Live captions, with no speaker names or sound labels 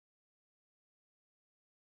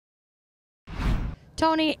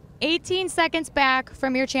Toni, 18 seconds back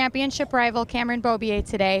from your championship rival Cameron Beaubier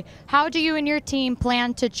today. How do you and your team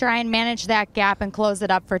plan to try and manage that gap and close it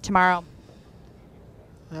up for tomorrow?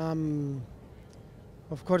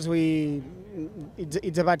 Of course,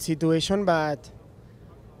 it's a bad situation, but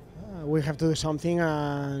we have to do something,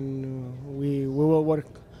 and we will work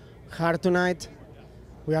hard tonight.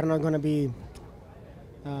 We are not going to be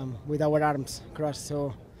with our arms crossed.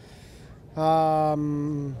 So,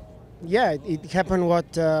 yeah, it happened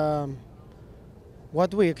what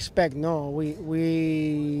we expect. No,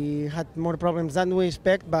 we had more problems than we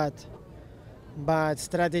expect, but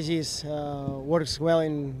strategies works well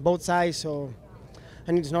in both sides. So,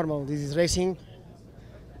 and it's normal. This is racing.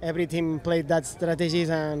 Every team played that strategies,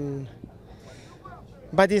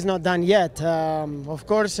 but it's not done yet. Of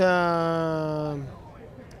course, today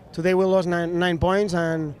we lost 9 points,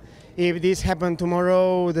 and if this happened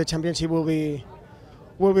tomorrow, the championship will be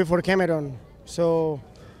for Cameron. So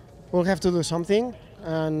we'll have to do something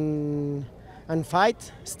and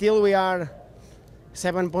fight. Still, we are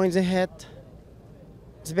 7 points ahead.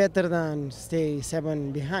 It's better than stay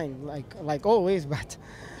 7 behind, like always. But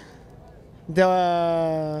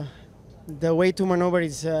the way to maneuver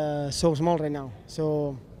is so small right now.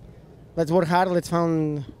 So let's work hard. Let's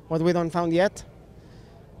find what we don't found yet,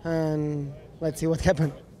 and let's see what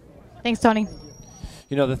happens. Thanks, Toni.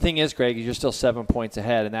 You know, the thing is, Greg, you're still 7 points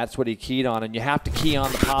ahead, and that's what he keyed on, and you have to key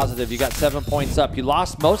on the positive. You got 7 points up. You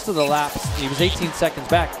lost most of the laps. He was 18 seconds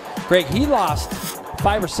back. Greg, he lost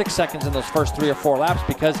 5 or 6 seconds in those first 3 or 4 laps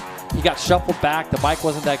because he got shuffled back. The bike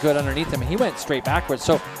wasn't that good underneath him, and he went straight backwards.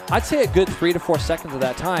 So I'd say a good 3 to 4 seconds of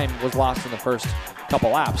that time was lost in the first couple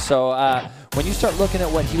laps. So when you start looking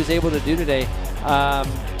at what he was able to do today,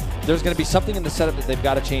 there's going to be something in the setup that they've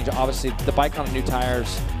got to change. Obviously, the bike on the new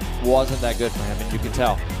tires wasn't that good for him, and you can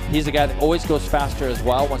tell. He's a guy that always goes faster as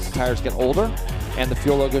well once the tires get older and the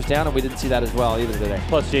fuel load goes down, and we didn't see that as well either today.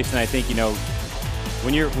 Plus, Jason, I think, you know,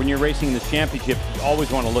 when you're racing this championship, you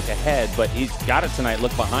always want to look ahead, but he's got it tonight.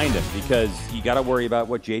 Look behind him, because you got to worry about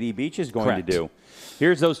what JD Beach is going to do.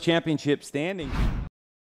 Here's those championship standings.